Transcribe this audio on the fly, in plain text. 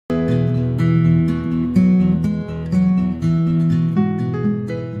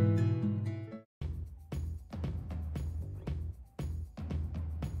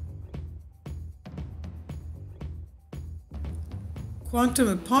Quantum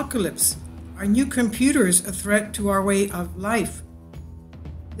apocalypse. Are new computers a threat to our way of life?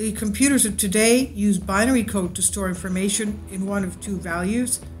 The computers of today use binary code to store information in one of two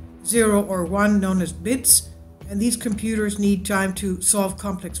values, 0 or 1, known as bits, and these computers need time to solve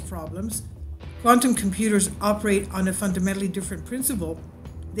complex problems. Quantum computers operate on a fundamentally different principle.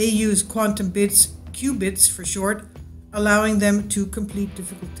 They use quantum bits, qubits for short, allowing them to complete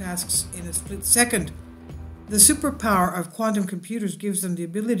difficult tasks in a split second. The superpower of quantum computers gives them the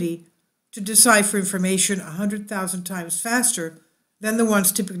ability to decipher information 100,000 times faster than the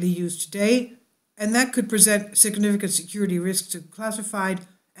ones typically used today, and that could present significant security risks to classified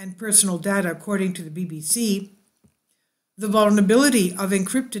and personal data, according to the BBC. The vulnerability of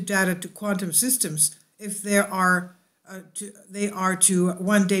encrypted data to quantum systems, if they are to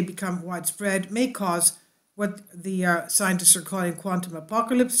one day become widespread, may cause what the scientists are calling quantum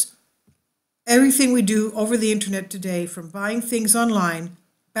apocalypse. Everything we do over the internet today, from buying things online,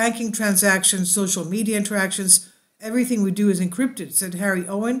 banking transactions, social media interactions, everything we do is encrypted, said Harry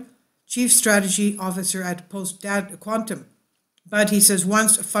Owen, Chief Strategy Officer at Post Quantum. But he says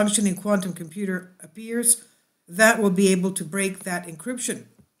once a functioning quantum computer appears, that will be able to break that encryption.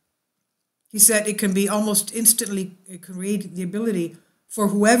 He said it can be almost instantly create the ability for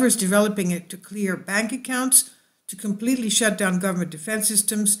whoever's developing it to clear bank accounts, to completely shut down government defense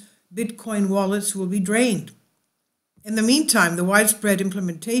systems. Bitcoin wallets will be drained. In the meantime, the widespread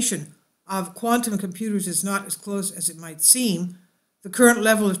implementation of quantum computers is not as close as it might seem. The current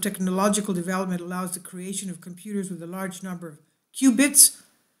level of technological development allows the creation of computers with a large number of qubits,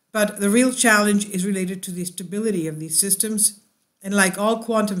 but the real challenge is related to the stability of these systems. And like all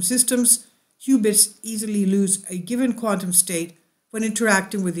quantum systems, qubits easily lose a given quantum state when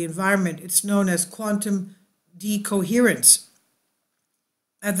interacting with the environment. It's known as quantum decoherence.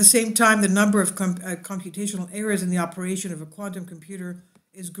 At the same time, the number of computational errors in the operation of a quantum computer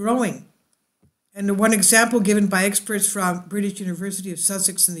is growing. And one example given by experts from British University of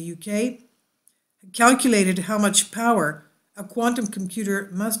Sussex in the UK calculated how much power a quantum computer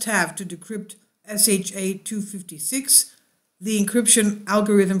must have to decrypt SHA-256, the encryption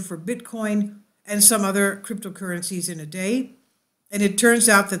algorithm for Bitcoin and some other cryptocurrencies, in a day. And it turns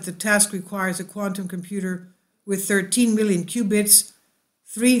out that the task requires a quantum computer with 13 million qubits.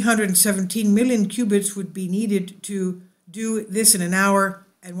 317 million qubits would be needed to do this in an hour,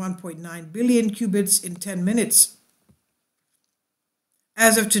 and 1.9 billion qubits in 10 minutes.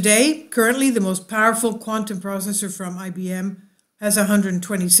 As of today, currently the most powerful quantum processor from IBM has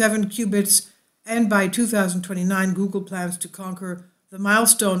 127 qubits, and by 2029 Google plans to conquer the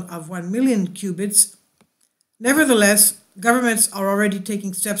milestone of 1 million qubits. Nevertheless, governments are already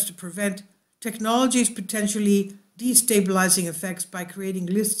taking steps to prevent technology's potentially destabilizing effects by creating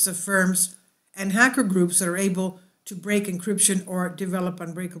lists of firms and hacker groups that are able to break encryption or develop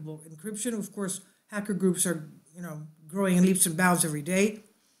unbreakable encryption. Of course, hacker groups are, growing in leaps and bounds every day.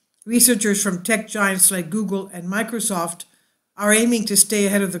 Researchers from tech giants like Google and Microsoft are aiming to stay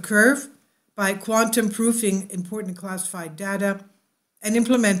ahead of the curve by quantum proofing important classified data and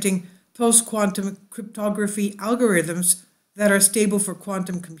implementing post-quantum cryptography algorithms that are stable for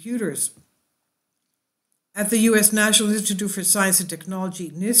quantum computers. At the U.S. National Institute for Science and Technology,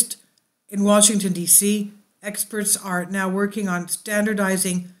 NIST, in Washington, D.C., experts are now working on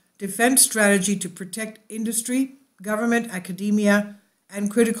standardizing defense strategy to protect industry, government, academia, and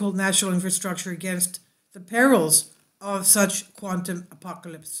critical national infrastructure against the perils of such quantum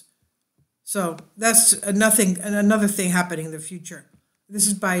apocalypse. So that's another thing happening in the future. This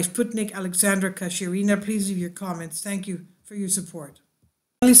is by Sputnik Alexandra Kashirina. Please leave your comments. Thank you for your support.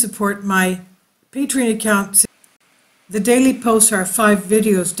 Please support my Patreon account. The daily posts are 5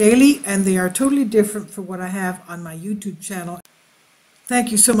 videos daily, and they are totally different from what I have on my YouTube channel.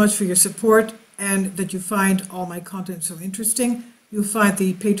 Thank you so much for your support and that you find all my content so interesting. You'll find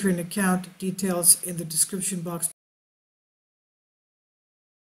the Patreon account details in the description box.